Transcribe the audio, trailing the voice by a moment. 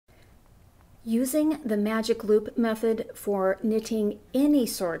Using the magic loop method for knitting any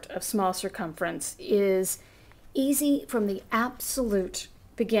sort of small circumference is easy from the absolute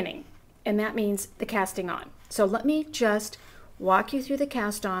beginning, and that means the casting on. So let me just walk you through the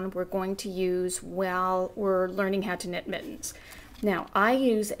cast on we're going to use while we're learning how to knit mittens. Now, I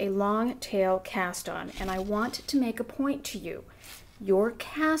use a long tail cast on, and I want to make a point to you. Your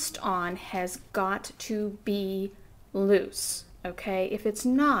cast on has got to be loose, okay? If it's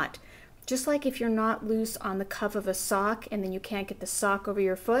not, just like if you're not loose on the cuff of a sock and then you can't get the sock over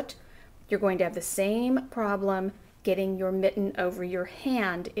your foot, you're going to have the same problem getting your mitten over your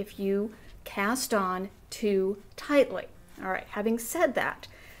hand if you cast on too tightly. All right, having said that,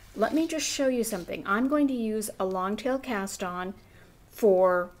 let me just show you something. I'm going to use a long tail cast on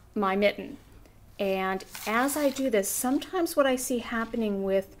for my mitten. And as I do this, sometimes what I see happening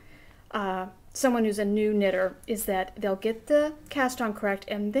with someone who's a new knitter is that they'll get the cast on correct,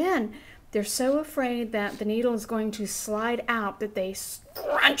 and then they're so afraid that the needle is going to slide out that they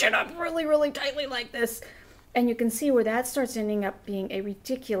scrunch it up really, really tightly like this. And you can see where that starts ending up being a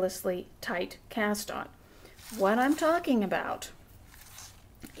ridiculously tight cast on. What I'm talking about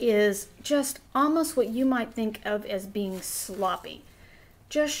is just almost what you might think of as being sloppy.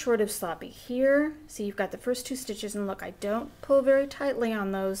 Just short of sloppy. Here, see, you've got the first two stitches, and look, I don't pull very tightly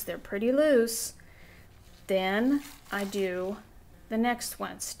on those. They're pretty loose. Then I do the next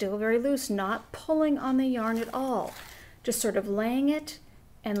one, still very loose, not pulling on the yarn at all, just sort of laying it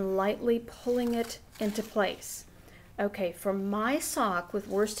and lightly pulling it into place. Okay, for my sock with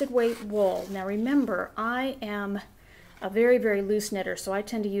worsted weight wool, now remember, I am a very, very loose knitter, so I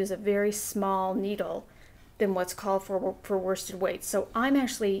tend to use a very small needle than what's called for worsted weight. So I'm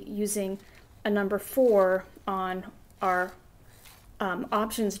actually using a number 4 on our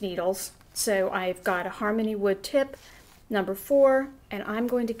options needles. So I've got a Harmony wood tip, number 4, and I'm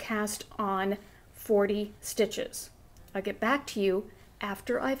going to cast on 40 stitches. I'll get back to you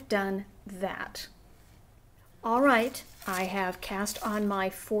after I've done that. All right, I have cast on my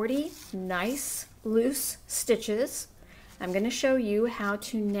 40 nice loose stitches. I'm going to show you how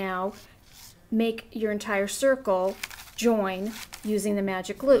to now make your entire circle join using the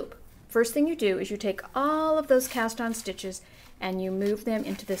magic loop. First thing you do is you take all of those cast on stitches and you move them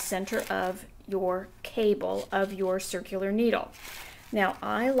into the center of your cable of your circular needle. Now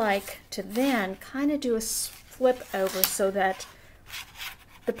I like to then kind of do a flip over so that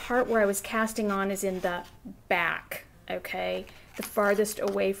the part where I was casting on is in the back, okay, the farthest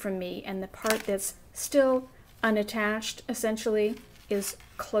away from me, and the part that's still unattached essentially is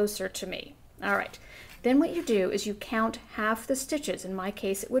closer to me. All right, then what you do is you count half the stitches. In my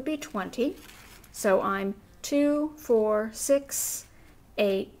case it would be 20, so I'm 2, 4, 6,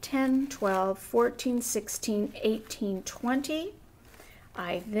 8, 10, 12, 14, 16, 18, 20.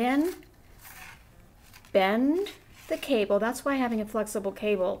 I then bend the cable. That's why having a flexible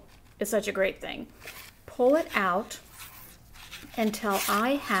cable is such a great thing. Pull it out until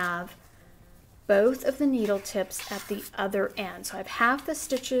I have both of the needle tips at the other end. So I have half the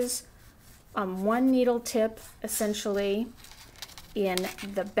stitches on one needle tip essentially in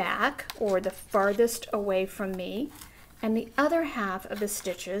the back or the farthest away from me, and the other half of the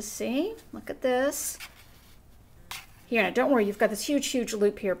stitches, see, look at this here. Now don't worry, you've got this huge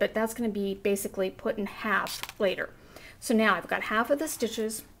loop here, but that's going to be basically put in half later. So now I've got half of the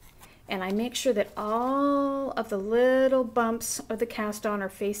stitches, and I make sure that all of the little bumps of the cast on are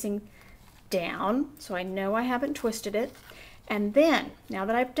facing down, so I know I haven't twisted it. And then, now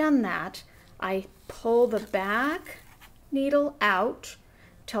that I've done that, I pull the back needle out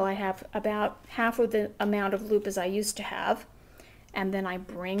till I have about half of the amount of loop as I used to have, and then I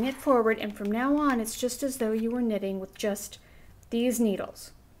bring it forward, and from now on it's just as though you were knitting with just these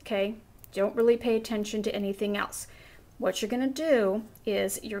needles, okay? Don't really pay attention to anything else. What you're going to do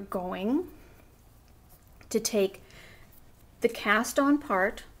is you're going to take the cast on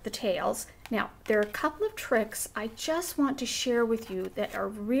part, the tails. Now, there are a couple of tricks I just want to share with you that are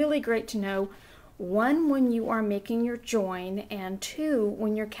really great to know. One, when you are making your join, and two,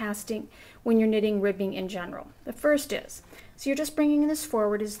 when you're knitting ribbing in general. The first is, so you're just bringing this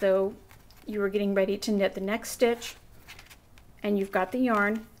forward as though you were getting ready to knit the next stitch, and you've got the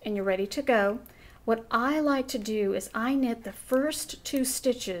yarn and you're ready to go. What I like to do is I knit the first 2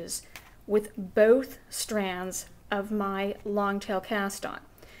 stitches with both strands of my long tail cast on.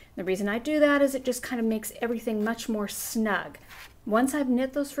 The reason I do that is it just kind of makes everything much more snug. Once I've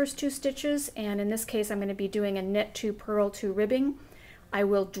knit those first 2 stitches, and in this case I'm going to be doing a knit 2, purl 2 ribbing, I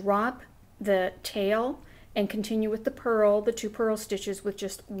will drop the tail and continue with the 2 purl stitches with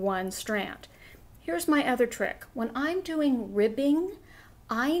just 1 strand. Here's my other trick. When I'm doing ribbing,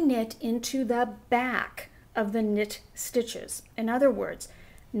 I knit into the back of the knit stitches. In other words,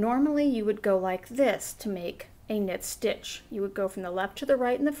 normally you would go like this to make a knit stitch. You would go from the left to the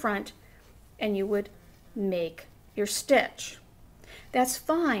right in the front and you would make your stitch. That's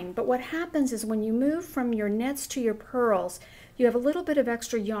fine, but what happens is when you move from your knits to your purls, you have a little bit of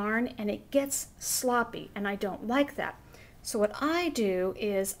extra yarn and it gets sloppy, and I don't like that. So what I do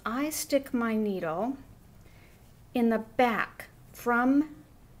is I stick my needle in the back from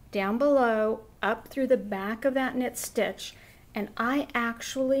down below up through the back of that knit stitch, and I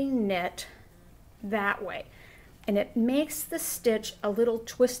actually knit that way. And it makes the stitch a little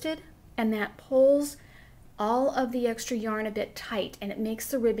twisted, and that pulls all of the extra yarn a bit tight, and it makes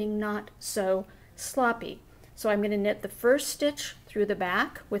the ribbing not so sloppy. So I'm going to knit the first stitch through the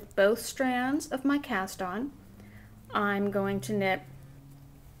back with both strands of my cast on. I'm going to knit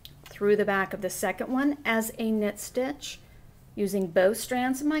through the back of the second one as a knit stitch using both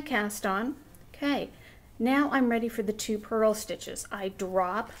strands of my cast on. Okay, now I'm ready for the 2 purl stitches. I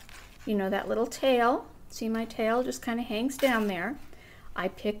drop, you know, that little tail. See, my tail just kind of hangs down there. I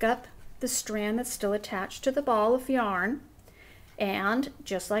pick up the strand that's still attached to the ball of yarn, and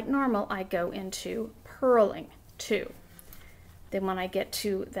just like normal, I go into purling 2. Then when I get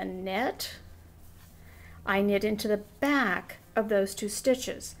to the knit, I knit into the back of those 2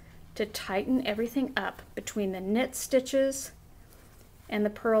 stitches to tighten everything up between the knit stitches and the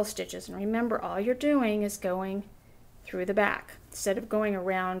purl stitches. And remember, all you're doing is going through the back. Instead of going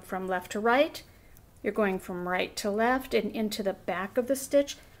around from left to right, you're going from right to left and into the back of the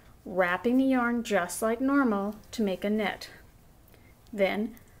stitch, wrapping the yarn just like normal to make a knit.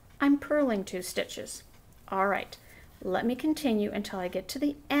 Then I'm purling 2 stitches. All right, let me continue until I get to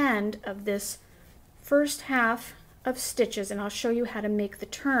the end of this first half of stitches, and I'll show you how to make the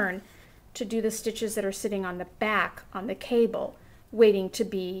turn to do the stitches that are sitting on the back on the cable, waiting to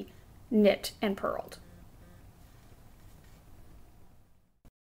be knit and purled.